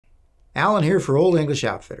Alan here for Old English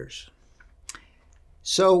Outfitters.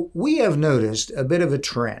 So we have noticed a bit of a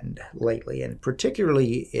trend lately, and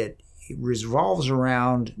particularly it revolves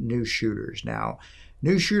around new shooters. Now,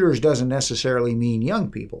 new shooters doesn't necessarily mean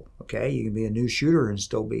young people, okay? You can be a new shooter and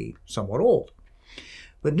still be somewhat old.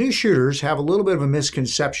 But new shooters have a little bit of a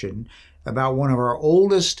misconception about one of our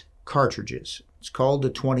oldest cartridges. It's called the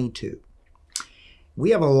 22. We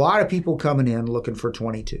have a lot of people coming in looking for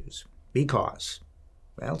 22s because,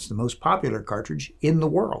 well, it's the most popular cartridge in the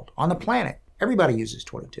world, on the planet. Everybody uses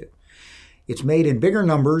 22. It's made in bigger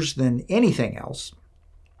numbers than anything else,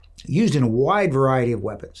 used in a wide variety of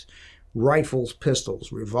weapons, rifles,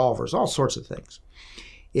 pistols, revolvers, all sorts of things.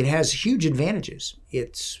 It has huge advantages.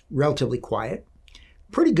 It's relatively quiet,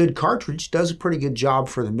 pretty good cartridge, does a pretty good job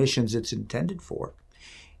for the missions it's intended for,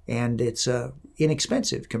 and it's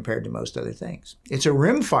inexpensive compared to most other things. It's a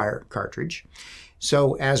rimfire cartridge.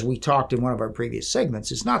 So as we talked in one of our previous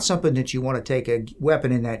segments, it's not something that you want to take a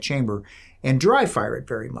weapon in that chamber and dry fire it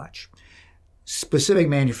very much. Specific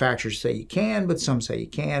manufacturers say you can, but some say you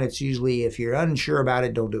can't. It's usually, if you're unsure about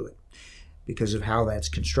it, don't do it because of how that's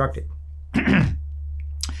constructed. But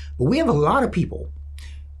we have a lot of people,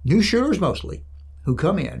 new shooters mostly, who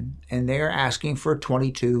come in and they're asking for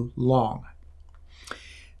 22 long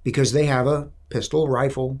because they have a pistol,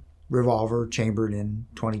 rifle, revolver chambered in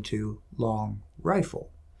 22 long rifle,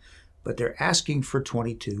 but they're asking for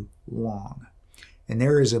 22 long. And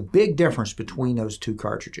there is a big difference between those two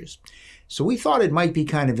cartridges. So we thought it might be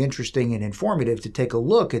kind of interesting and informative to take a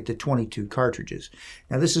look at the 22 cartridges.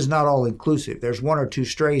 Now, this is not all inclusive. There's one or two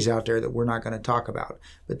strays out there that we're not going to talk about,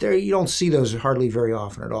 but there you don't see those hardly very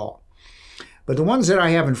often at all. But the ones that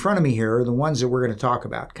I have in front of me here are the ones that we're going to talk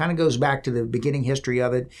about. Kind of goes back to the beginning history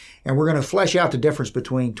of it, and we're going to flesh out the difference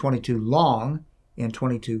between 22 long and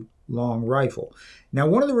 22 long rifle. Now,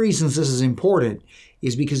 one of the reasons this is important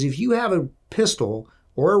is because if you have a pistol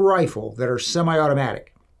or a rifle that are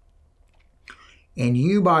semi-automatic and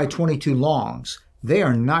you buy 22 longs, they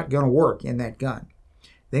are not going to work in that gun.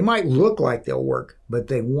 They might look like they'll work, but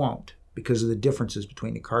they won't because of the differences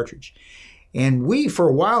between the cartridge. And we, for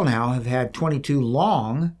a while now, have had 22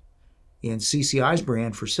 long in CCI's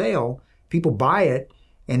brand for sale. People buy it,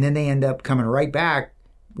 and then they end up coming right back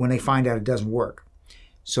when they find out it doesn't work.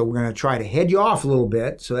 So we're going to try to head you off a little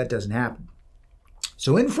bit so that doesn't happen.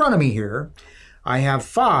 So in front of me here, I have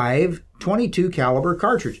 5 22 caliber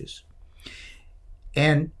cartridges.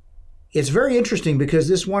 And it's very interesting because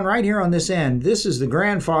this one right here on this end, this is the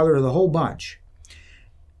grandfather of the whole bunch.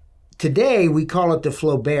 Today, we call it the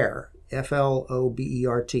Flaubert.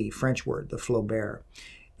 F-L-O-B-E-R-T, French word, the Flaubert.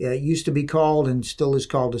 It used to be called, and still is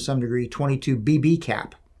called to some degree, 22 BB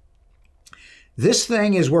cap. This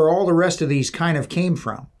thing is where all the rest of these kind of came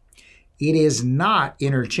from. It is not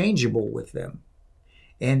interchangeable with them.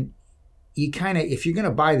 And you kind of, if you're going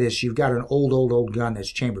to buy this, you've got an old gun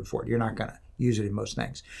that's chambered for it. You're not going to use it in most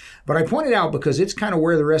things. But I point it out because it's kind of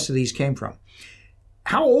where the rest of these came from.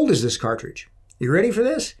 How old is this cartridge? You ready for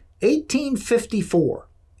this? 1854.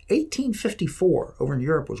 1854 over in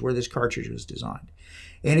Europe was where this cartridge was designed.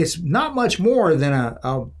 And it's not much more than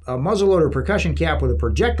a muzzleloader percussion cap with a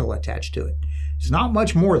projectile attached to it. It's not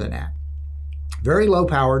much more than that. Very low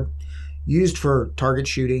powered, used for target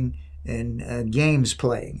shooting and games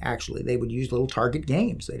playing, actually. They would use little target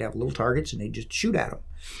games. They'd have little targets and they'd just shoot at them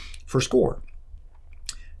for score.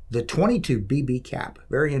 The 22 BB cap,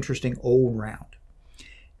 very interesting old round.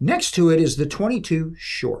 Next to it is the 22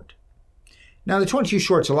 short. Now, the 22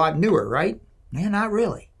 short's a lot newer, right? Yeah, not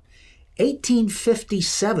really.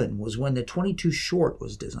 1857 was when the 22 short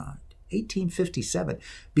was designed. 1857,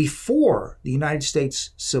 before the United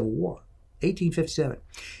States Civil War. 1857.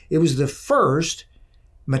 It was the first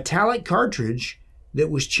metallic cartridge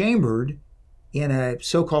that was chambered in a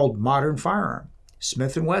so-called modern firearm.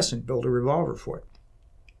 Smith & Wesson built a revolver for it.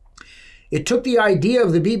 It took the idea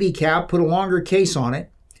of the BB cap, put a longer case on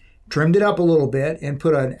it, trimmed it up a little bit, and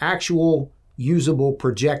put an actual usable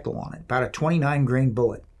projectile on it, about a 29 grain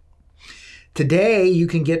bullet. Today, you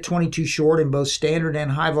can get 22 short in both standard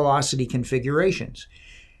and high velocity configurations.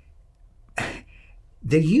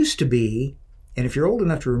 There used to be, and if you're old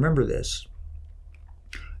enough to remember this,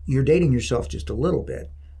 you're dating yourself just a little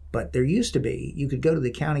bit, but there used to be, you could go to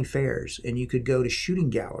the county fairs and you could go to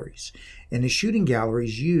shooting galleries, and the shooting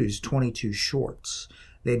galleries used 22 shorts.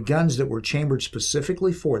 They had guns that were chambered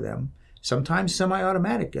specifically for them, sometimes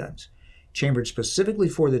semi-automatic guns, chambered specifically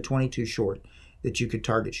for the 22 short that you could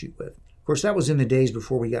target shoot with. Of course, that was in the days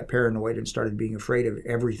before we got paranoid and started being afraid of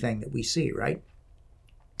everything that we see, right?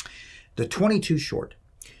 The 22 short.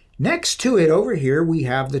 Next to it over here, we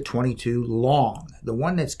have the 22 long, the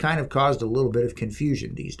one that's kind of caused a little bit of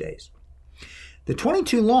confusion these days. The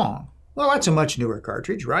 22 long, well, that's a much newer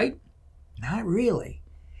cartridge, right? Not really.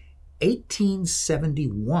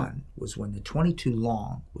 1871 was when the 22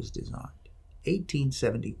 long was designed.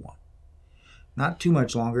 1871. Not too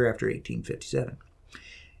much longer after 1857.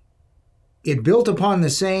 It built upon the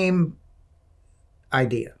same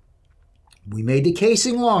idea. We made the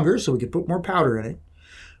casing longer so we could put more powder in it.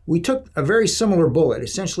 We took a very similar bullet,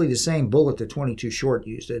 essentially the same bullet the 22 short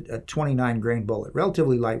used, a 29 grain bullet,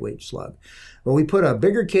 relatively lightweight slug. But we put a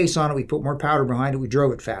bigger case on it, we put more powder behind it, we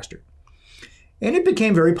drove it faster. And it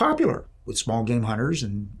became very popular with small game hunters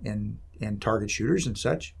and target shooters and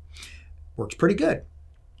such. Works pretty good.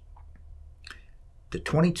 The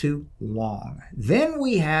 22 long. Then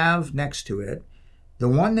we have next to it the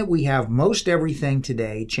one that we have most everything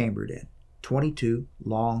today chambered in, 22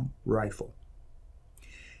 long rifle.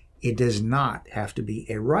 It does not have to be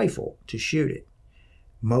a rifle to shoot it.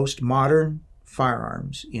 Most modern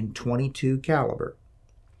firearms in 22 caliber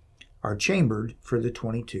are chambered for the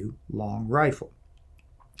 22 long rifle.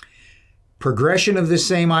 Progression of the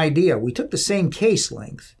same idea. We took the same case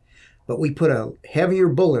length, but we put a heavier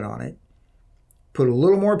bullet on it, put a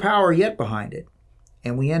little more power yet behind it,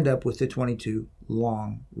 and we end up with the 22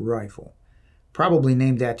 long rifle. Probably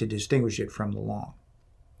named that to distinguish it from the long.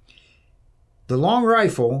 The long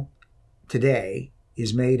rifle today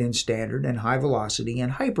is made in standard and high velocity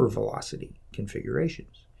and hypervelocity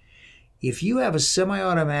configurations. If you have a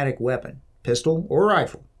semi-automatic weapon, pistol or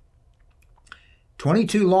rifle,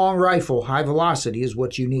 22 long rifle high velocity is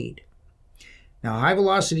what you need. Now, high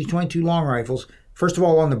velocity 22 long rifles, first of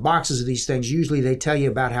all, on the boxes of these things, usually they tell you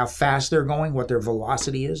about how fast they're going, what their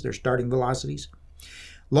velocity is, their starting velocities.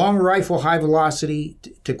 Long rifle high velocity,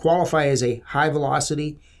 to qualify as a high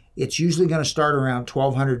velocity, it's usually going to start around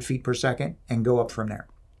 1,200 feet per second and go up from there.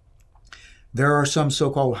 There are some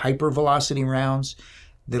so-called hypervelocity rounds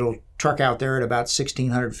that'll truck out there at about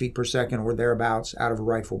 1,600 feet per second or thereabouts out of a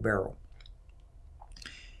rifle barrel.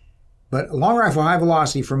 But long rifle high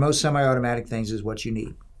velocity for most semi-automatic things is what you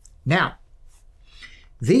need. Now,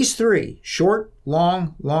 these three, short,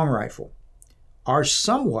 long, long rifle, are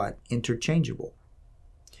somewhat interchangeable.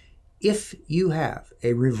 If you have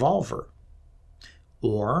a revolver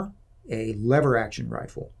or a lever action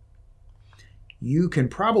rifle, you can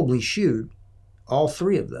probably shoot all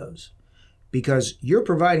three of those because you're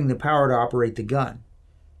providing the power to operate the gun.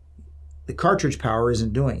 The cartridge power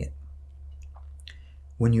isn't doing it.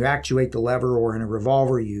 When you actuate the lever, or in a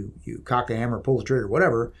revolver, you cock the hammer, pull the trigger,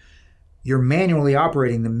 whatever, you're manually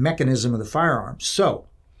operating the mechanism of the firearm. So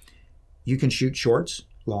you can shoot shorts,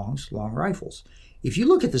 longs, long rifles. If you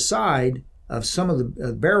look at the side of some of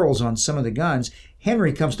the barrels on some of the guns,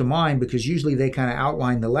 Henry comes to mind because usually they kind of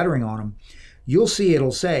outline the lettering on them. You'll see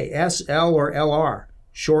it'll say SL or LR,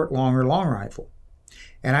 short, long, or long rifle.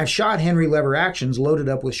 And I've shot Henry lever actions loaded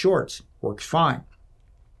up with shorts. Works fine.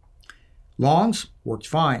 Longs, works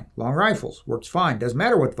fine. Long rifles, works fine. Doesn't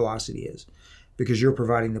matter what velocity is because you're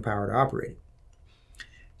providing the power to operate it.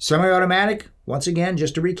 Semi-automatic, once again,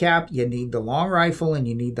 just to recap, you need the long rifle and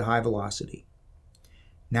you need the high velocity.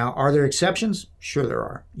 Now, are there exceptions? Sure there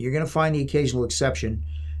are. You're going to find the occasional exception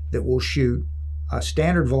that will shoot a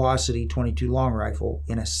standard velocity 22 long rifle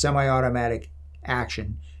in a semi-automatic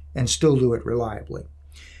action and still do it reliably.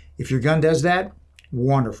 If your gun does that,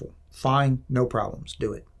 wonderful. Fine, no problems.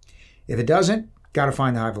 Do it. If it doesn't, got to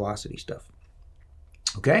find the high velocity stuff.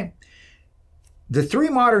 Okay? The three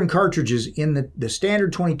modern cartridges in the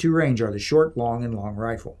standard 22 range are the short, long, and long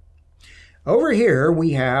rifle. Over here,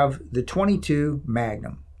 we have the 22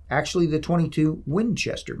 Magnum. Actually, the 22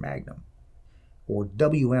 Winchester Magnum, or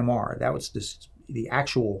WMR. That was the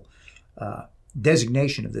actual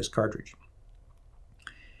designation of this cartridge.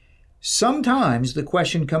 Sometimes the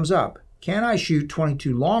question comes up, can I shoot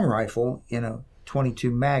 22 long rifle in a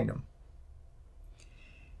 22 Magnum?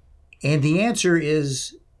 And the answer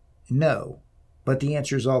is no, but the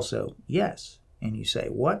answer is also yes. And you say,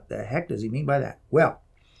 what the heck does he mean by that? Well,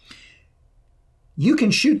 you can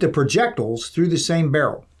shoot the projectiles through the same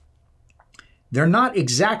barrel. They're not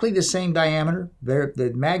exactly the same diameter.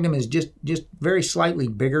 The Magnum is just very slightly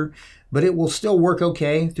bigger, but it will still work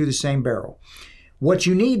okay through the same barrel. What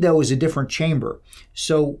you need, though, is a different chamber.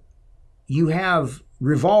 So you have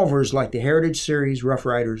revolvers like the Heritage Series Rough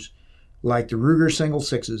Riders, like the Ruger Single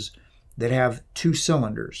Sixes, that have two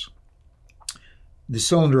cylinders. The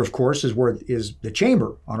cylinder, of course, is the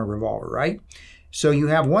chamber on a revolver, right? So you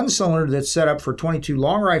have one cylinder that's set up for 22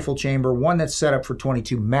 long rifle chamber, one that's set up for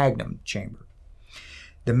 22 Magnum chamber.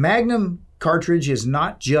 The Magnum cartridge is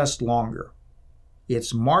not just longer.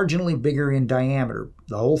 It's marginally bigger in diameter.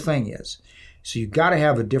 The whole thing is. So you've got to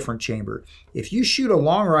have a different chamber. If you shoot a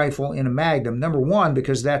long rifle in a Magnum, number one,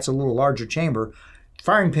 because that's a little larger chamber,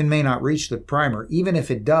 firing pin may not reach the primer. Even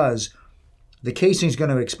if it does, the casing is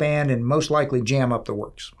going to expand and most likely jam up the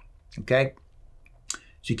works. Okay? So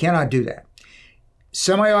you cannot do that.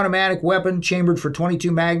 Semi-automatic weapon chambered for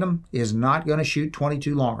 .22 Magnum is not going to shoot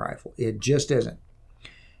 .22 long rifle. It just isn't.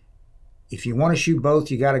 If you want to shoot both,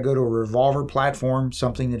 you got to go to a revolver platform,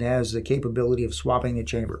 something that has the capability of swapping the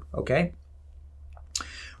chamber. Okay?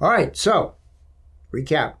 All right, so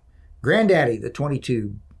recap. Granddaddy, the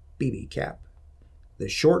 .22 BB cap. The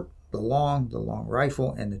short, the long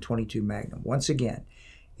rifle, and the .22 Magnum. Once again,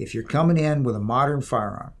 if you're coming in with a modern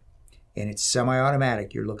firearm and it's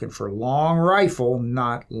semi-automatic, you're looking for long rifle,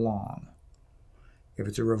 not long. If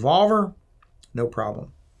it's a revolver, no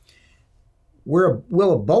problem.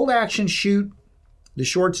 Will a bolt action shoot the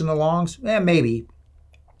shorts and the longs? Maybe.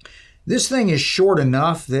 This thing is short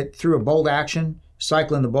enough that through a bolt action,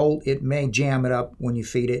 cycling the bolt, it may jam it up when you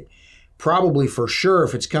feed it. Probably for sure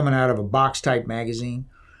if it's coming out of a box-type magazine.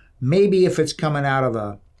 Maybe if it's coming out of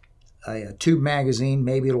a tube magazine,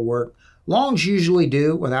 maybe it'll work. Longs usually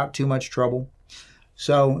do without too much trouble.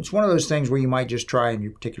 So it's one of those things where you might just try in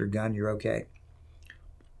your particular gun, you're okay.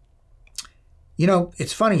 You know,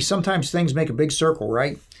 it's funny, sometimes things make a big circle,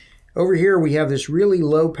 right? Over here we have this really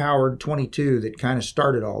low-powered .22 that kind of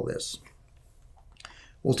started all this.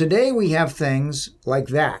 Well, today we have things like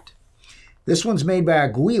that. This one's made by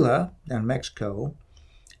Aguila down in Mexico.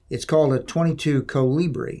 It's called a .22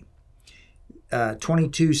 Colibri.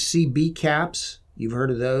 22 CB caps, you've heard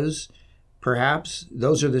of those, perhaps.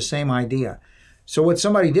 Those are the same idea. So what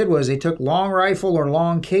somebody did was they took long rifle or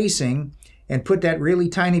long casing and put that really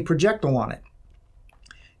tiny projectile on it.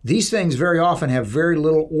 These things very often have very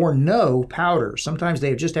little or no powder. Sometimes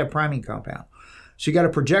they just have priming compound. So you got a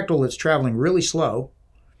projectile that's traveling really slow.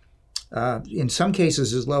 In some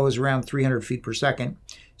cases as low as around 300 feet per second.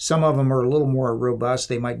 Some of them are a little more robust.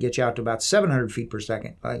 They might get you out to about 700 feet per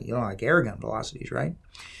second, like airgun velocities, right?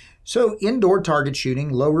 So indoor target shooting,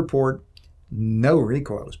 low report, no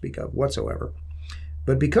recoil to speak of whatsoever.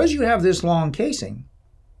 But because you have this long casing,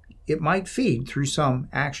 it might feed through some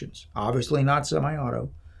actions. Obviously not semi-auto.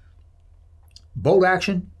 Bolt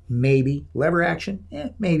action, maybe. Lever action,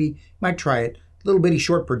 maybe. Might try it. Little bitty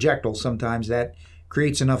short projectile sometimes that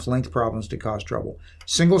creates enough length problems to cause trouble.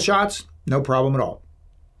 Single shots, no problem at all.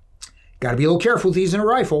 Got to be a little careful with these in a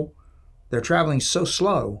rifle. They're traveling so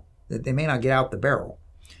slow that they may not get out the barrel.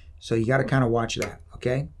 So you got to kind of watch that,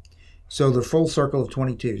 okay? So the full circle of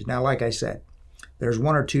 .22s. Now, like I said, there's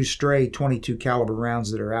one or two stray .22 caliber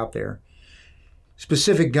rounds that are out there.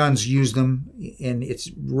 Specific guns use them, and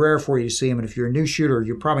it's rare for you to see them. And if you're a new shooter,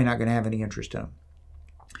 you're probably not going to have any interest in them.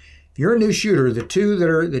 If you're a new shooter, the two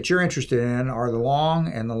that you're interested in are the long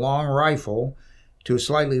and the long rifle, to a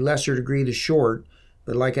slightly lesser degree the short.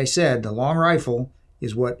 But like I said, the long rifle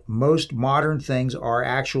is what most modern things are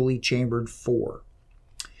actually chambered for.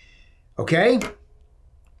 Okay?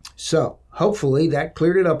 So hopefully that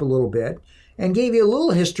cleared it up a little bit and gave you a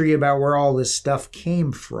little history about where all this stuff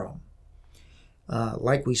came from.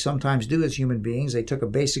 Like we sometimes do as human beings, they took a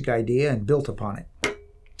basic idea and built upon it.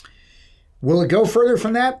 Will it go further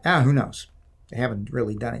from that? Who knows? They haven't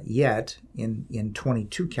really done it yet in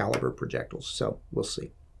 .22 caliber projectiles, so we'll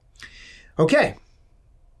see. Okay.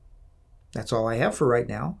 That's all I have for right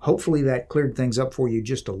now. Hopefully that cleared things up for you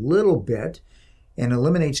just a little bit and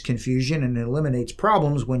eliminates confusion and eliminates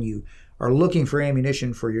problems when you are looking for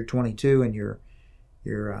ammunition for your .22 and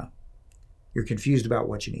you're confused about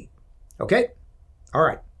what you need. Okay? All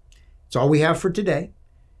right. That's all we have for today.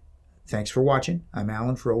 Thanks for watching. I'm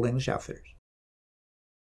Alan for Old English Outfitters.